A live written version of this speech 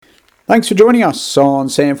Thanks for joining us on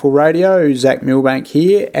SANFL Radio. Zach Milbank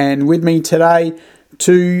here, and with me today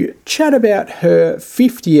to chat about her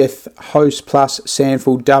 50th Host Plus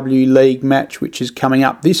SANFL W League match, which is coming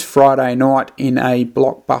up this Friday night in a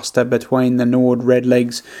blockbuster between the Nord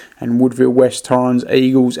Redlegs and Woodville West Torrens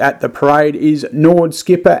Eagles at the Parade, is Nord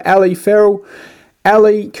skipper Ali Farrell.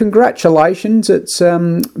 Ali, congratulations. It's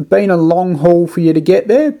been a long haul for you to get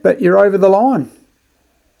there, but you're over the line.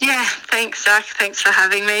 Yeah, thanks, Zach. Thanks for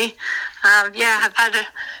having me. I've had a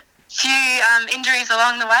few injuries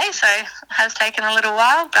along the way, so it has taken a little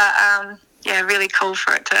while, but really cool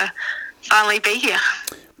for it to finally be here.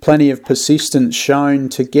 Plenty of persistence shown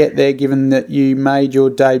to get there, given that you made your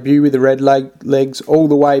debut with the Redlegs all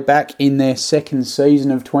the way back in their second season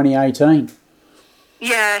of 2018.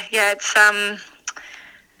 Yeah, it's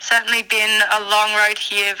certainly been a long road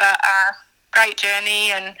here, but great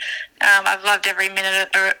journey, and I've loved every minute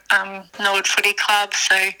at Nord Footy Club.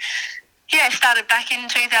 So, I started back in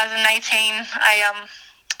 2018.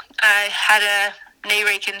 I had a knee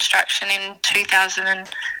reconstruction in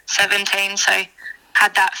 2017, so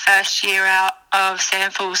had that first year out of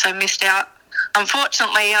SANFL, so missed out,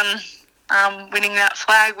 unfortunately, on winning that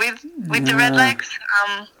flag with the Redlegs.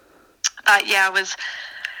 I was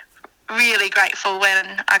really grateful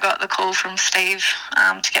when I got the call from Steve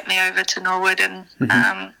to get me over to Norwood, and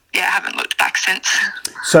haven't looked back since.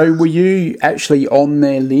 So were you actually on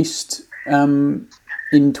their list in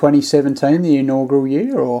 2017, the inaugural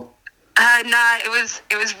year, or? No, it was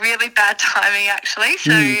really bad timing, actually.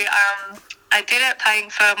 So I did it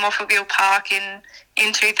playing for Morphettville Park in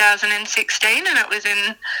 2016, and it was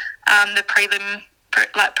in the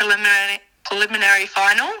preliminary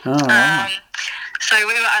final. Oh, wow. So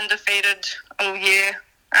we were undefeated all year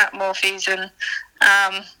at Morphe's, and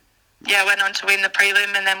went on to win the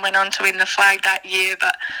prelim and then went on to win the flag that year.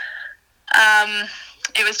 But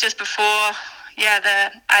it was just before,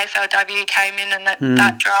 the AFLW came in and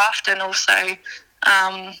that draft, and also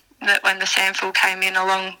that when the SANFL came in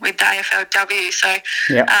along with the AFLW. So,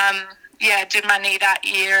 did my knee that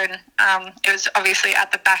year, and it was obviously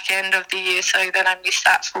at the back end of the year, so then I missed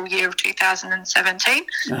that full year of 2017.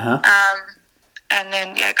 And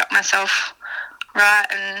then, got myself right,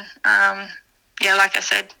 and, like I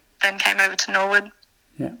said, then came over to Norwood.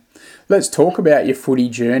 Yeah. Let's talk about your footy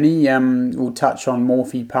journey. We'll touch on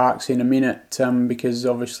Morphy Parks in a minute, because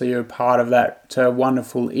obviously you're a part of that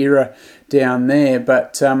wonderful era down there.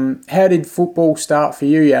 But how did football start for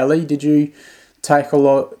you, Ali? Did you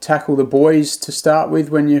tackle the boys to start with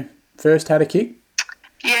when you first had a kick?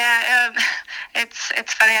 Yeah,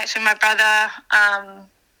 it's funny, actually. My brother,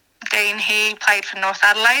 Dean, he played for North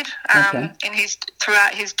Adelaide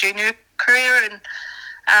throughout his junior career, and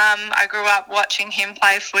I grew up watching him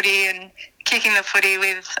play footy and kicking the footy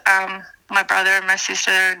with my brother and my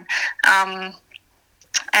sister, and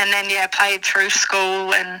then played through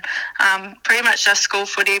school, and pretty much just school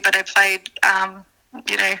footy. But I played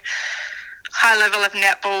high level of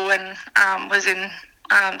netball, and was in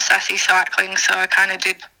sassy cycling, so I kind of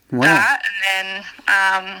did that, and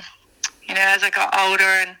then as I got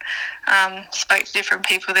older and spoke to different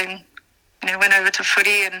people, then went over to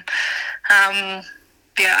footy, and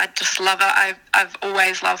I just love it. I've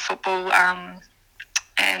always loved football,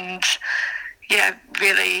 and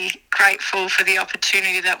really grateful for the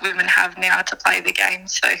opportunity that women have now to play the game.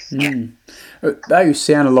 So Those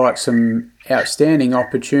sounded like some outstanding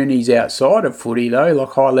opportunities outside of footy, though,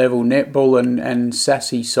 like high level netball and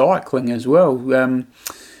sassy cycling as well.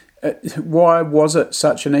 Why was it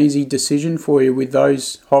such an easy decision for you with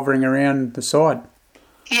those hovering around the side?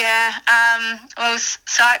 Yeah,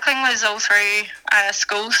 cycling was all through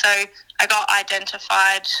school, so I got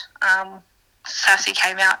identified. Sassy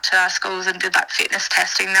came out to our schools and did fitness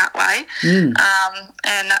testing that way,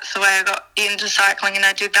 and that's the way I got into cycling, and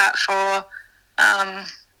I did that for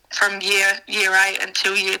from year 8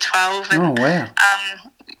 until year 12. And, oh, wow.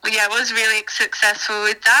 I was really successful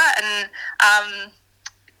with that, and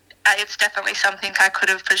it's definitely something I could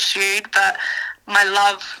have pursued, but my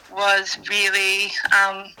love was really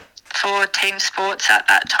for team sports at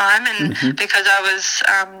that time, and because I was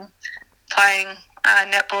playing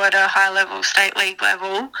netball at a high level, state league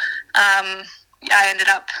level, I ended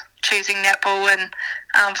up choosing netball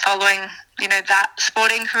and following, that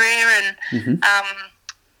sporting career, and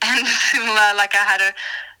and similar, like I had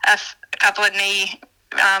a couple of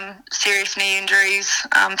serious knee injuries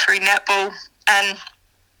through netball, and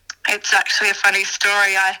it's actually a funny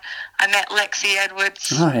story. I met Lexi Edwards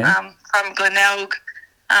from Glenelg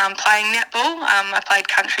playing netball. I played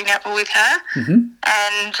country netball with her,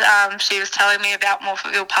 and she was telling me about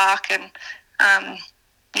Morphettville Park, and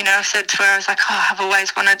I said to her, I was like, I've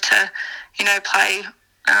always wanted to, play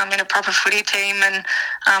in a proper footy team, and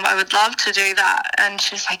I would love to do that. And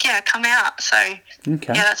she's like, yeah, come out. So,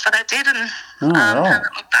 Okay. yeah, that's what I did, and right.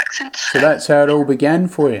 haven't looked back since. So that's how it all began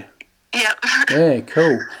for you? Yep. Yeah,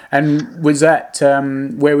 cool. And was that,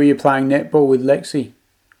 where were you playing netball with Lexi?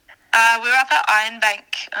 We were up at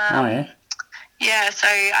Ironbank. Yeah. Yeah, so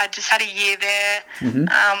I just had a year there,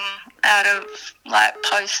 out of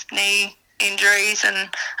post-knee injuries, and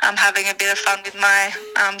having a bit of fun with my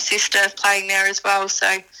sister playing there as well. So,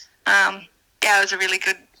 it was a really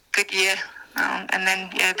good year. And then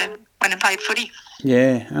went and played footy.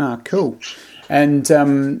 Yeah, cool. And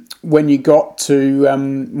when you got to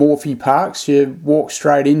Morphy Parks, you walked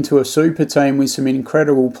straight into a super team with some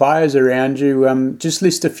incredible players around you. Just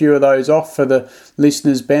list a few of those off for the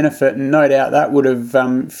listeners' benefit, and no doubt that would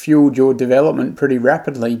have fueled your development pretty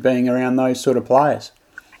rapidly, being around those sort of players.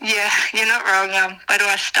 Yeah, you're not wrong. Where do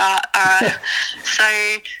I start? I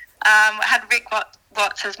had Rick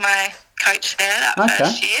Watts as my coach there that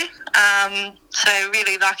first year. So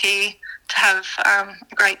really lucky to have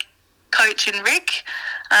a great coach in Rick.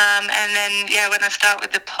 And then, when I start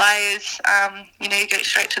with the players, you go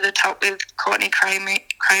straight to the top with Courtney Cramey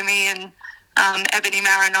and Ebony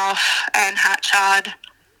Marinoff, Anne Hatchard,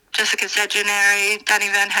 Jessica Segenary, Danny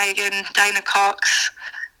Van Hagen, Dana Cox.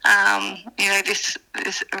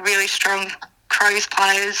 This really strong Crows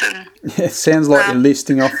players, and it sounds like you're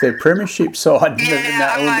listing off their premiership side.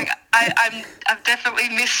 Yeah, I've definitely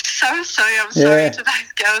missed some, so I'm sorry to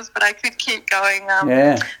those girls, but I could keep going.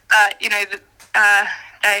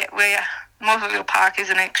 Morphettville Park is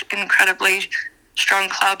an incredibly strong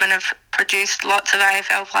club and have produced lots of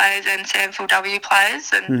AFL players and SANFL W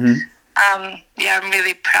players, and I'm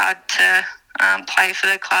really proud to play for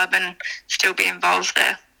the club and still be involved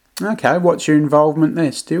there. Okay, what's your involvement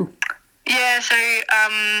there still? Yeah, so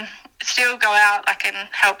still go out and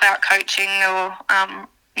help out coaching or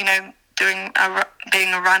being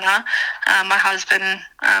a runner. My husband,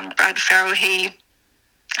 Brad Farrell, he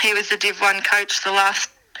was the Div 1 coach the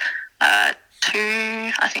last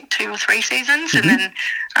 2 or 3 seasons, and then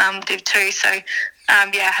Div 2. So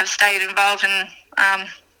have stayed involved. And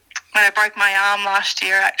when I broke my arm last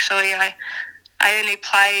year, actually, I only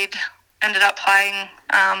ended up playing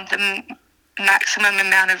the maximum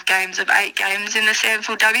amount of games of 8 games in the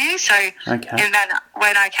SANFL W. So and then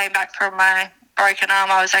when I came back from my broken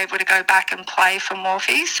arm, I was able to go back and play for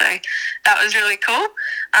Morphy. So that was really cool.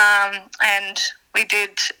 And we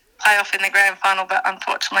did play off in the grand final, but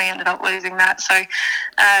unfortunately ended up losing that. So,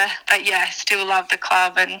 still love the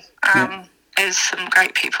club, and there's some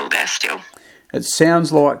great people there still. It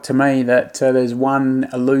sounds like to me that there's one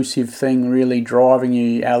elusive thing really driving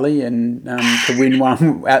you, Ali, and to win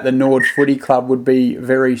one at the Nord Footy Club would be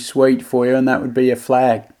very sweet for you, and that would be a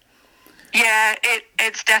flag. Yeah,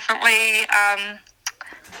 it's definitely,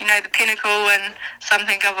 the pinnacle and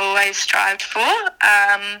something I've always strived for.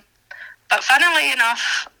 But funnily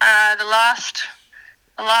enough, the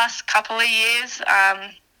last couple of years,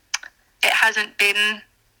 it hasn't been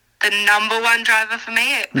the number one driver for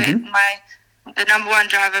me. The number one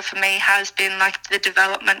driver for me has been the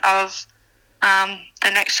development of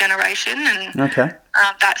the next generation, and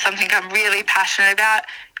that's something I'm really passionate about.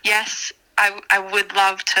 Yes, I would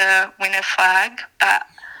love to win a flag, but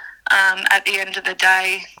at the end of the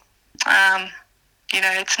day,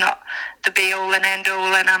 it's not the be all and end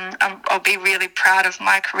all, and I'll be really proud of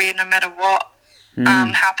my career no matter what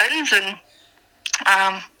happens. And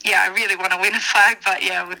I really want to win a flag, but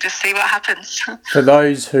we'll just see what happens. For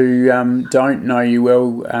those who don't know you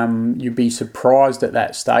well, you'd be surprised at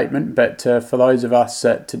that statement, but for those of us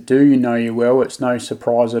that do know you well, it's no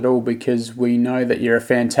surprise at all, because we know that you're a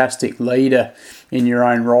fantastic leader in your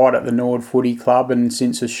own right at the Nord Footy Club, and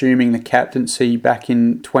since assuming the captaincy back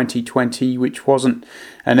in 2020, which wasn't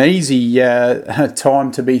an easy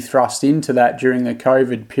time to be thrust into that during the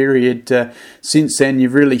COVID period, since then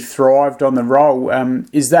you've really thrived on the role.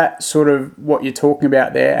 Is that sort of what you're talking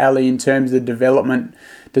about there, Ali, in terms of the development?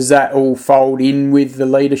 Does that all fold in with the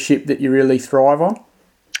leadership that you really thrive on?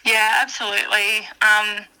 Yeah, absolutely.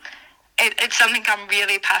 It's something I'm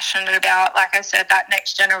really passionate about. Like I said, that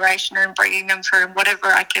next generation and bringing them through whatever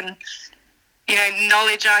I can,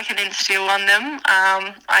 knowledge I can instill on them.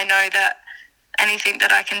 I know that anything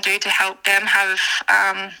that I can do to help them have,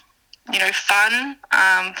 fun,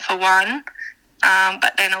 for one,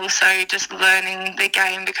 but then also just learning the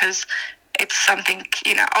game, because it's something,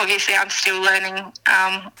 obviously I'm still learning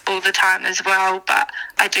all the time as well, but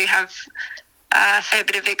I do have a fair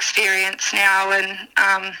bit of experience now,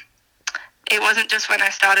 and it wasn't just when I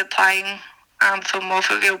started playing for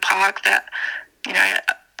Morphettville Park that,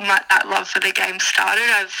 that love for the game started.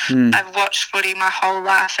 I've watched footy my whole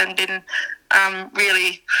life and been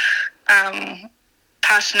really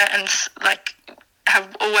passionate and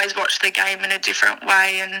have always watched the game in a different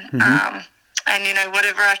way, and you know,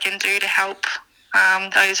 whatever I can do to help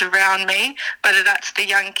those around me, whether that's the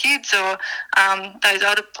young kids or those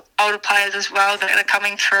older players as well that are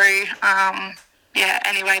coming through,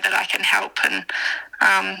 any way that I can help and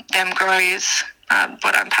them grow is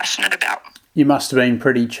what I'm passionate about. You must have been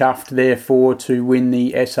pretty chuffed, therefore, to win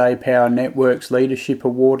the SA Power Networks Leadership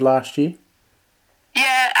Award last year.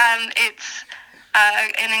 Yeah, it's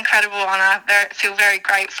an incredible honour. Feel very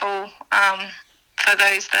grateful for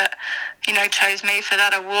those that, you know, chose me for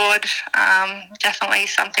that award. Definitely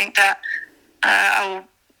something that I will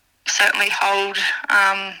certainly hold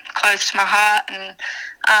close to my heart and,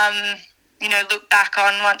 you know, look back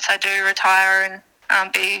on once I do retire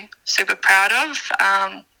and be super proud of.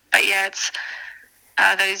 But yeah, it's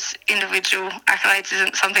those individual accolades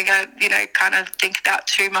isn't something I, you know, kind of think about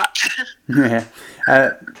too much. Yeah,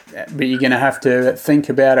 but you're going to have to think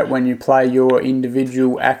about it when you play your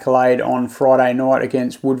individual accolade on Friday night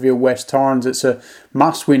against Woodville West Torrens. It's a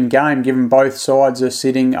must-win game given both sides are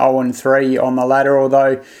sitting 0-3 on the ladder,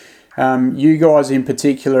 although you guys in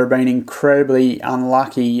particular have been incredibly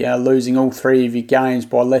unlucky, losing all three of your games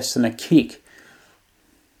by less than a kick.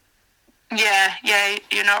 Yeah,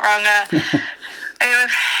 you're not wrong. It'll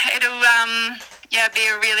be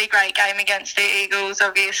a really great game against the Eagles,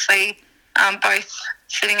 obviously, both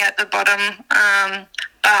sitting at the bottom.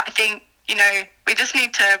 But I think, you know, we just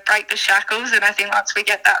need to break the shackles, and I think once we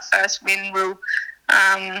get that first win, we'll,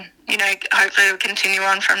 you know, hopefully it'll continue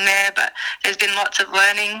on from there. But there's been lots of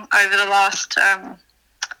learning over the last,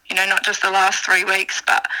 you know, not just the last 3 weeks,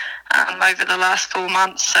 but over the last 4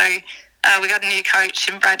 months. So we got a new coach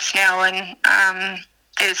in Brad Snell, and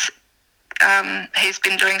he's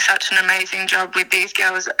been doing such an amazing job with these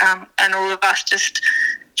girls and all of us, just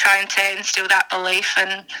trying to instill that belief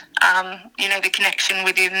and, you know, the connection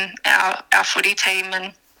within our footy team.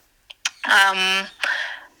 And,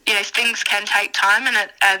 you know, things can take time, and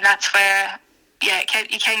that's where,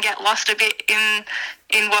 you can get lost a bit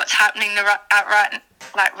in what's happening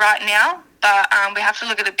right now. But we have to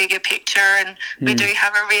look at the bigger picture, and we do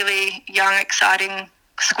have a really young, exciting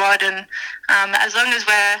squad. And as long as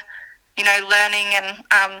we're, you know, learning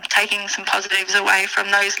and taking some positives away from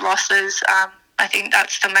those losses, I think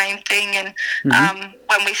that's the main thing. And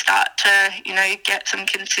when we start to, you know, get some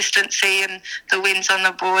consistency and the wins on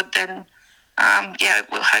the board, then,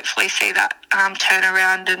 we'll hopefully see that turn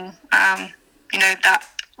around and, you know, that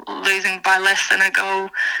losing by less than a goal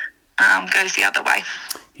goes the other way.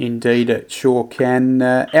 Indeed, it sure can.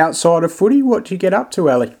 Outside of footy, what do you get up to,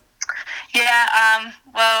 Ali? Yeah,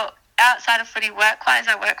 well, outside of footy work-wise,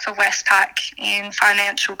 I work for Westpac in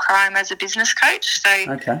financial crime as a business coach.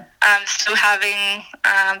 So still having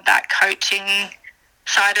that coaching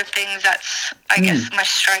side of things, that's, I guess, my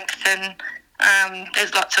strength. And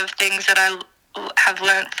there's lots of things that I have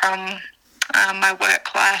learnt from my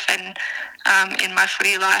work life and in my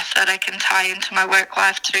footy life that I can tie into my work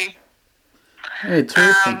life too. Yeah,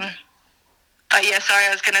 terrific. But yeah, sorry,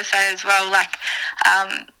 I was going to say as well,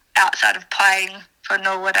 outside of playing for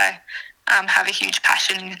Norwood, I have a huge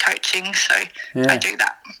passion in coaching, so I do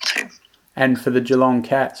that too. And for the Geelong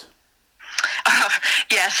Cats? Oh,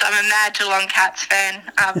 yes, I'm a mad Geelong Cats fan.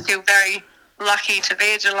 I feel very lucky to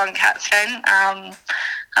be a Geelong Cats fan.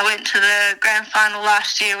 I went to the grand final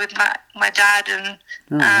last year with my dad, and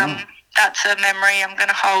that's a memory I'm going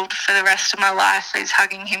to hold for the rest of my life, is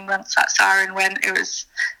hugging him once that siren went. It was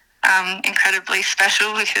incredibly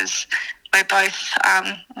special because we're both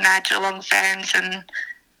mad Geelong fans, and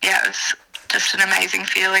yeah, it was just an amazing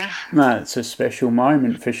feeling. No, it's a special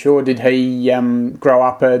moment for sure. Did he grow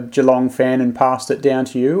up a Geelong fan and passed it down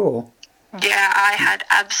to you, or? Yeah, I had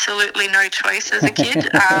absolutely no choice as a kid.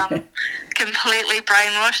 Completely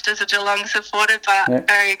brainwashed as a Geelong supporter, but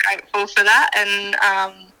very grateful for that. And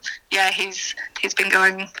he's been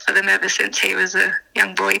going for them ever since he was a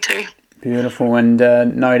young boy too. Beautiful, and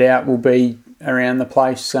no doubt will be around the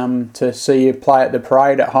place to see you play at the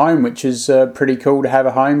Parade at home, which is pretty cool to have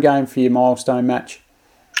a home game for your milestone match.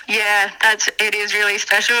 Yeah, it is really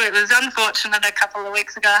special. It was unfortunate a couple of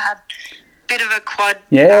weeks ago. I had a bit of a quad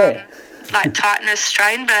tightness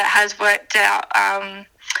strain, but it has worked out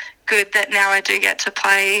good that now I do get to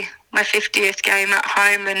play my 50th game at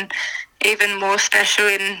home, and even more special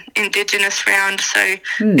in Indigenous round. So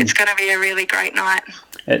it's going to be a really great night.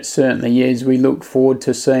 It certainly is. We look forward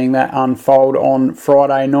to seeing that unfold on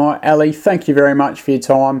Friday night. Ali, thank you very much for your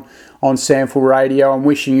time on SANFL Radio. I'm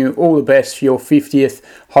wishing you all the best for your 50th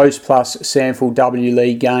Host Plus SANFL W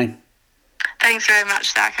League game. Thanks very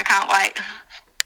much, Zach. I can't wait.